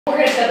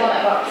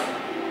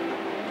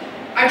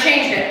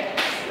changed it.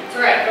 It's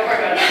alright, don't worry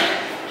about it.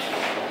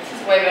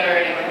 This is way better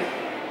anyway.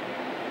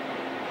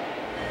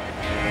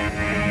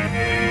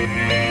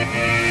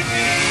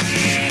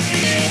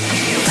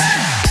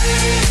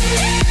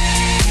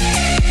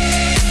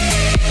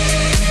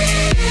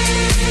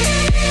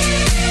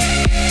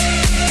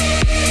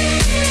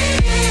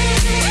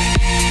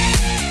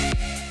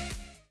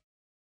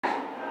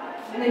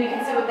 And then you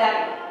can sit with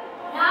Daddy.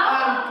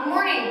 Good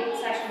morning.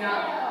 It's actually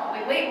not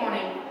like late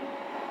morning.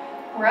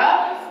 We're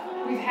up.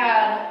 We've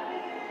had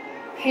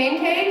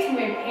pancakes. We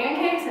made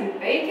pancakes and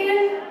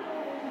bacon,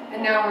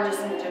 and now we're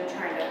just in the gym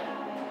trying to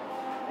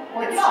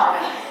work it off.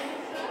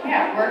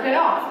 Yeah, work it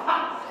off.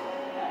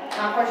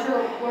 Not quite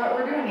sure what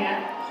we're doing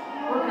yet.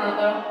 Working on it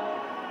though,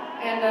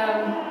 and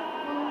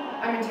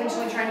I'm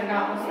intentionally trying to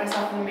not look at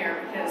myself in the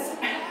mirror because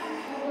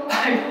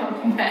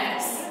I'm a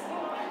mess.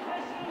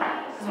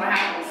 This is what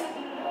happens.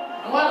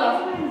 Hello.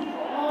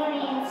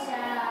 Boring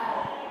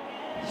stuff.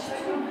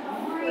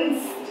 Boring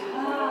stuff.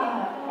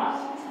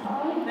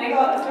 Can I go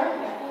out this door?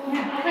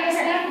 Yeah. What kind of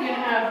snack are you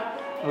gonna have?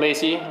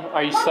 Lacey,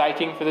 are you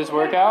psyching for this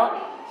workout?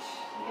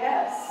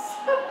 Yes.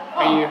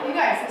 Are you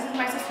guys, this is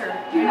my sister.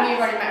 I know you've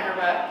already met her,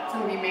 but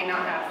some of you may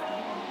not have.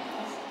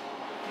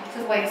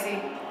 This is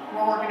Lacey.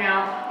 We're working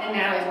out, and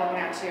Natalie's working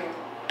out too.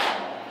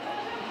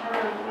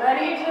 We're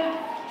ready to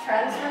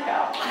try this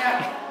workout.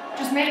 Yeah.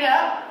 Just made it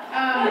up.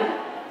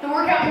 The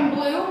workout in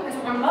blue is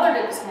what my mother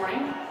did this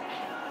morning.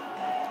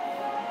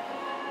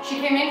 She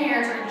came in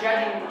here and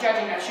started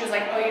judging us. She was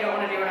like, oh, you don't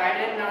want to do what I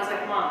did? And I was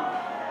like, Mom,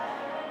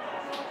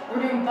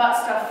 we're doing butt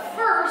stuff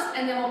first,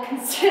 and then we'll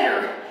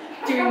consider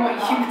doing what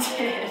you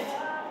did.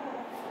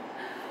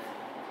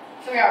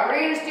 So yeah, we're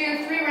going to just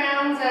do 3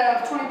 rounds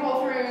of 20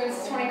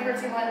 pull-throughs, 20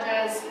 curtsy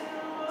lunges,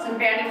 some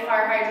banded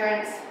fire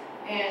hydrants,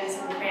 and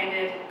some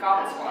banded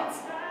goblet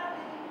squats.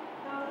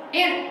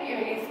 And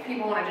if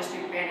people want to just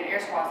do banded air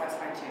squats, that's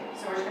fine too.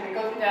 So we're just going to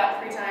go through that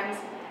 3 times,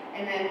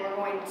 and then we're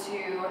going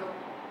to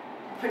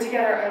put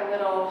together a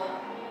little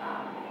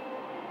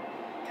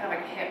kind of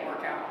like a hip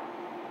workout.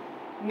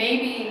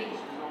 Maybe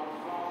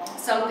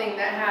something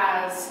that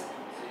has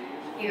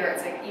either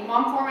it's like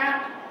EMOM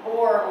format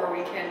or where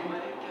we can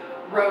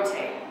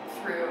rotate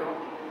through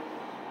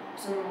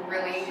some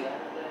really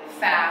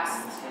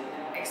fast,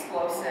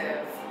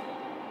 explosive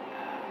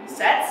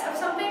sets of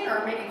something,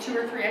 or maybe 2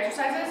 or 3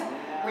 exercises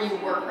where you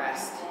work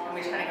rest, and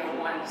we just kind of go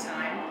one at a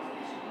time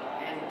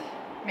and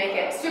make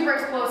it super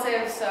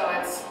explosive, so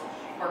it's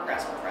work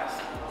rest, work rest.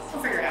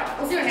 We'll figure it out.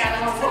 We'll see what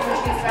happens once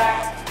she gets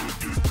back.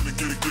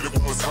 Get it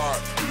while it's hot,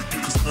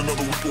 'cause in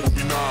another week it will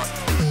be not.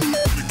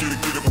 Get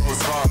it while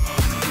it's hot,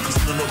 'cause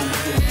in another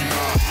week it will be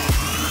not.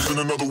 'Cause in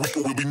another week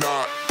it will be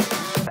not.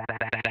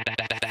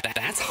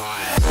 That's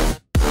hot.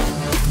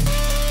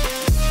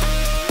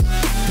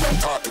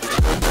 Hot.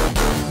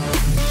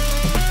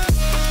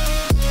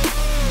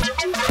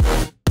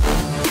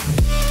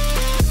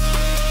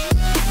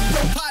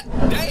 Hot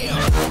damn.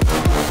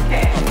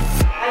 Okay.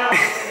 I don't have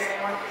to figure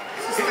anymore.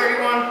 This is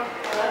 31.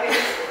 I love you.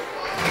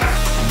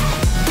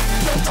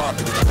 Hot.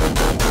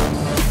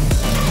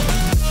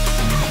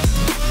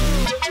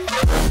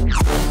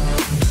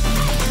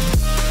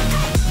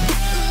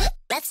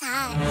 That's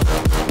hot.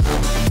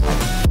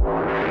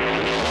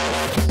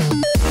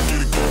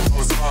 Get it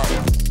while it's hot,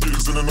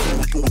 'cause in another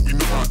week it will be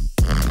not.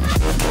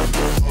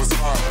 While it's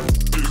hot,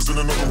 'cause in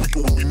another week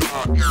it will be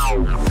not. Get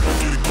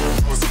it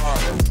while it's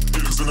hot,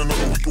 'cause in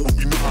another week it will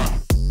be not.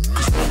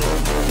 'Cause in another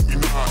week it will be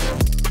not.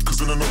 'Cause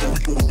in another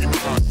week it will be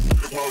not.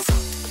 Get it while it's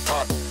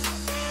hot,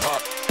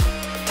 hot,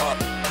 hot.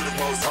 Get it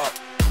while it's hot,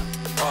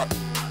 hot,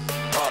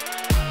 hot,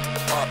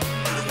 hot.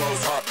 Get it while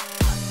it's hot,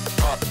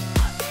 hot,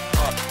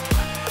 hot,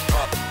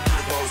 hot. Get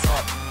it while it's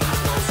hot, get it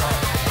while it's hot,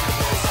 get it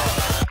while it's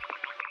hot.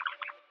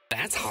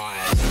 That's hot.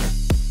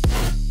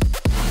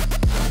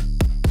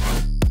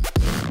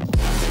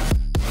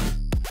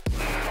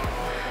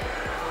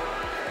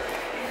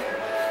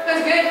 That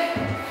was good.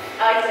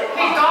 I liked it.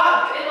 Hey, God,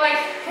 like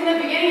in the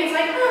beginning, it's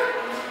like,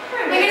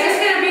 like is this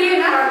gonna be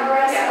enough? Our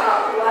breasts Yeah.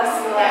 got less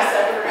and less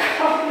every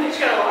round. It's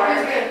got a That was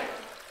hard. good.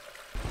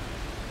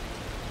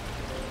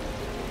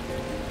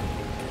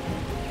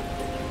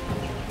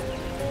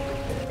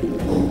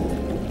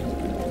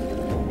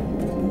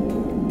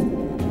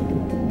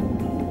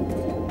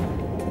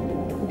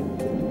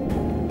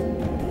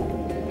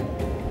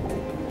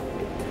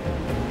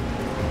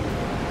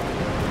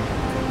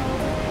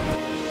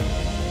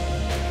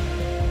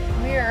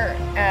 We're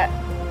at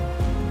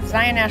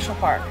Zion National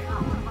Park,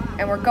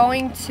 and we're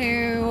going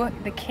to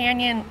the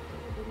Canyon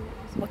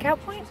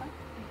Lookout Point?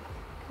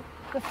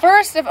 The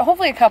first of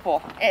hopefully a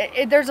couple.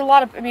 There's a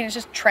lot of, I mean, it's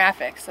just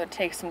traffic, so it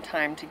takes some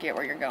time to get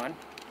where you're going.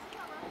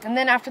 And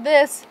then after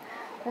this,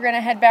 we're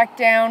gonna head back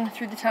down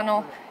through the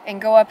tunnel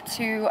and go up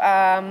to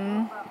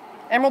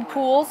Emerald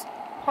Pools,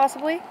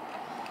 possibly.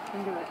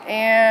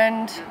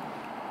 And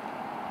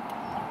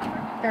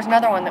there's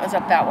another one that was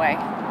up that way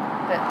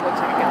that looks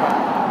like a good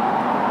one.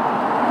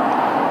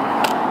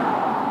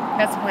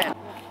 That's the plan.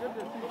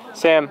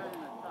 Sam,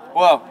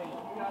 Whoa,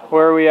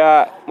 where are we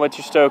at? What's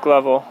your stoke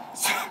level?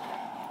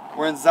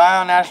 we're in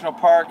Zion National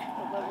Park.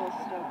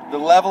 The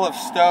level of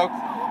stoke,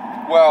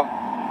 well,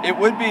 it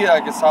would be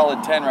like a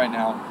solid 10 right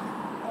now,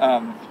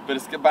 but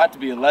it's about to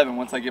be 11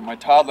 once I get my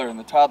toddler in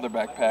the toddler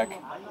backpack.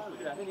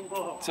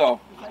 So,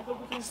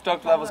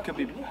 stoke levels could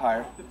be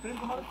higher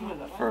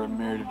for a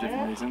myriad of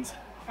different reasons.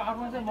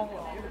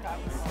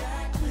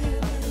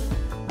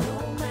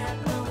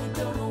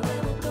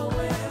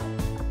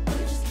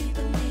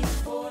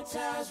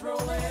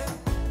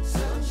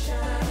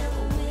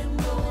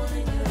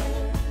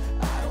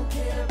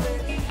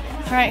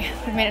 Alright,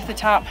 we've made it to the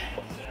top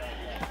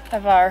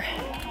of our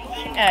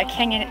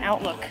Canyon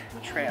Outlook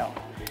Trail.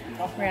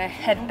 We're gonna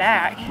head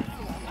back,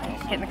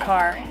 get in the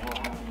car,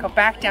 go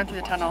back down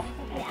through the tunnel,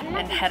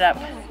 and head up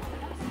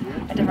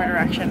a different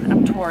direction,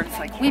 up towards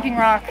like Weeping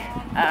Rock.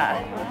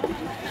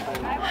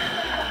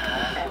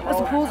 What's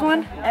the pools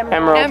one?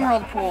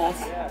 Emerald pools.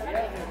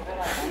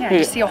 Yeah,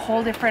 just see a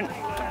whole different,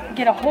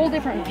 get a whole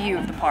different view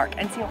of the park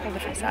and see a whole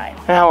different side.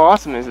 And how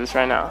awesome is this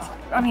right now?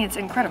 I mean, it's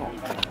incredible.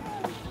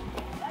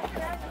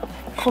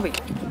 Colby.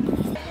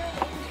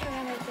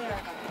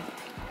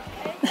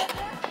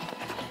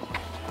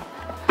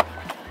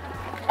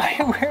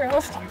 Where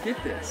else do you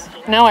get this?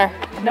 Nowhere.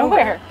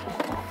 Nowhere.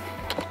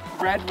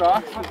 Red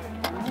rocks.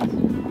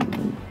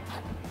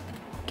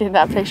 Dude,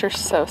 that picture's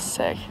so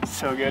sick.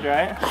 So good,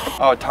 right?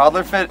 Oh,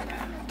 Toddler Fit?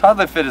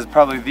 Toddler Fit is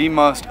probably the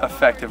most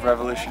effective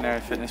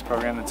revolutionary fitness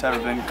program that's ever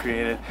been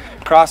created.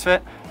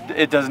 CrossFit,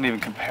 it doesn't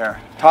even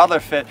compare. Toddler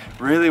Fit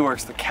really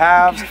works the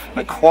calves,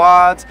 the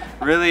quads,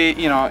 really,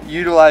 you know,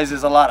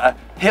 utilizes a lot of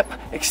hip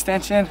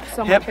extension,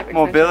 hip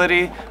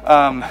mobility,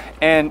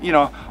 and you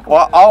know,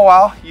 all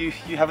while you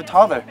have a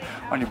toddler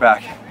on your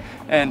back.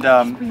 And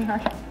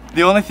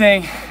the only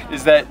thing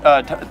is that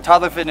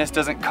Toddler Fitness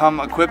doesn't come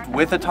equipped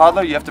with a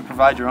toddler. You have to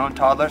provide your own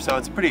toddler, so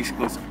it's a pretty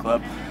exclusive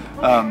club.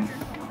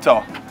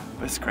 So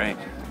it's great.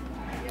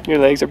 Your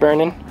legs are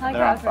burning?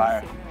 They're on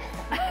fire.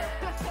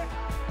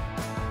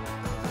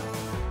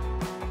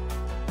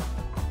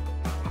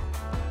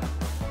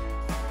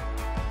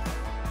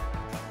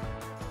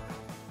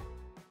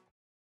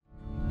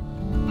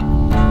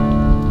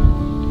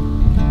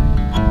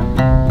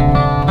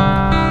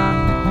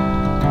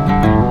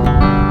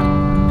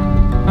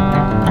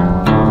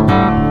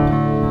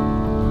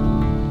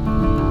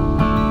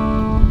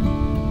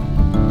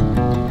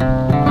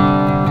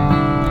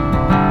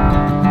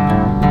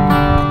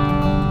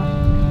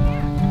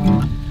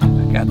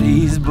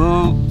 These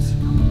boots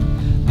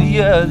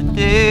the other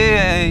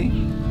day,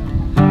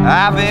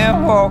 I've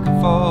been walking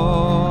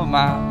for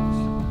miles.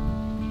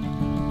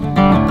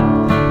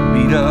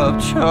 Beat up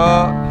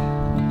truck,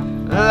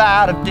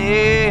 light of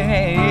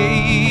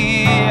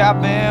day,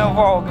 I've been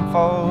walking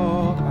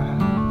for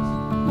miles.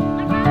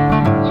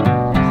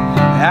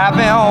 I've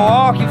been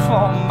walking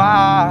for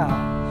miles,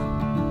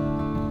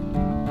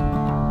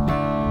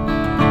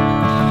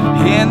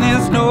 and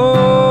there's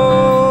no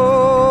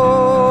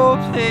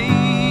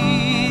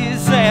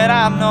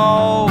I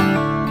know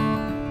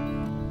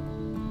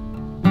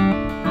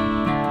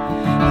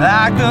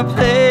like the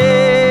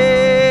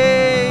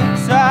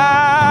place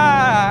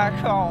I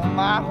call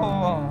my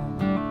home.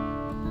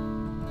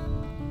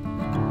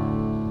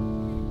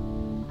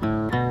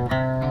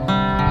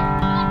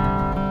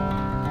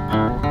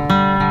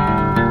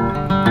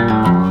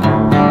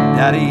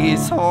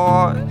 Daddy's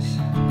horse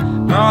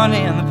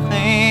running the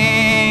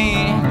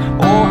plain,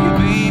 oh, he'll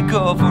be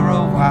good for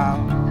a while.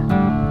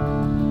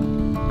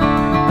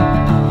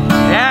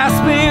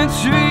 Aspen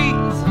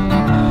trees,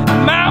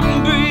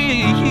 mountain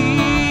breeze,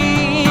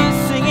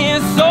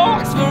 singing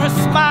songs for a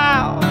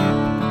smile.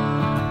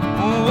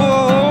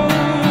 Oh,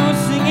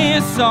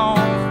 singing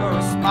songs for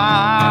a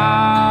smile.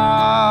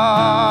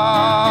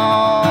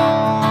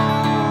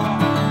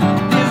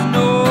 There's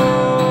no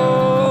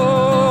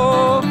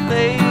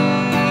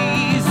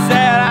place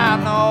that I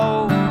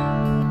know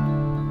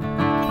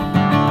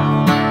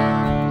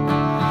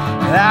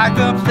like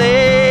the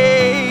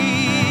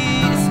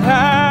place I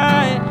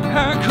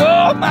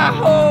call my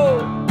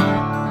home.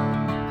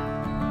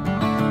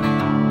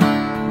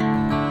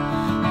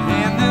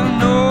 And there's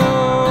no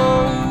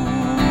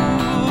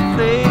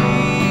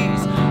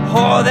place,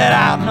 oh, that I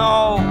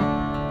know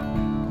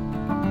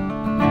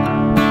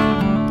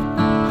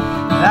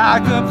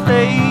like the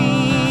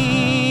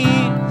place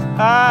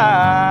I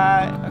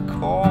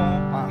call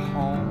my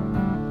home.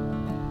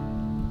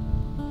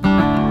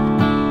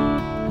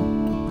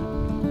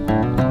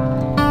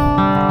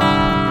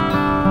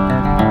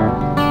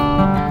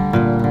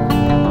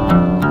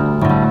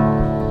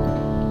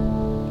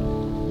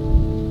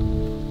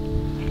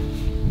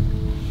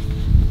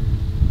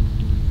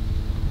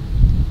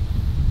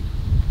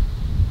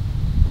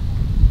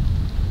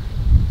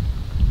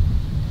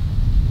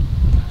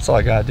 That's all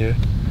I got, dude.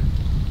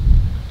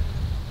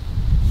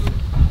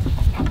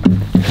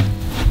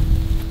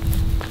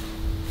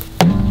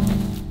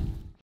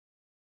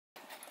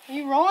 Are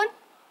you rolling?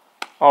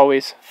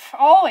 Always.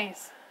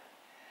 Always.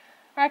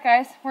 Alright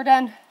guys, we're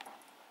done.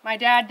 My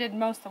dad did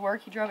most of the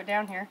work. He drove it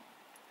down here.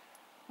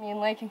 Me and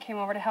Lakin came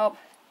over to help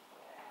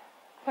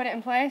put it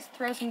in place,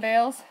 throw some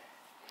bales.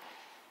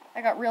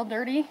 I got real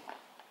dirty.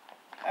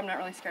 I'm not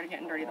really scared of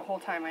getting dirty. The whole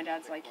time my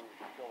dad's like,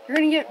 you're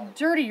gonna get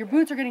dirty, your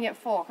boots are gonna get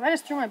full. Cause I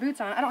just threw my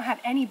boots on. I don't have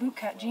any boot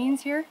cut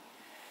jeans here.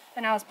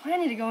 And I was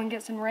planning to go and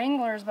get some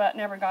Wranglers, but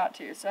never got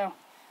to. So,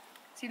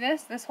 see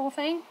this whole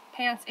thing?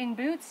 Pants in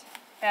boots,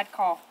 bad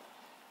call.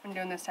 When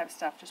doing this type of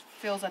stuff, just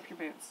fills up your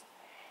boots.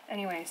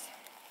 Anyways,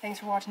 thanks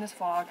for watching this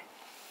vlog.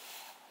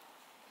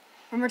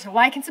 Remember to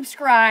like and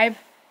subscribe.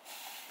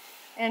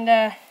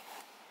 And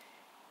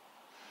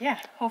yeah,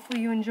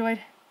 hopefully you enjoyed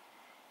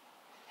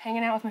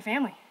hanging out with my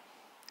family.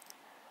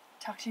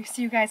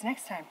 See you guys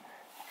next time.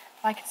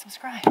 Like and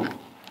subscribe.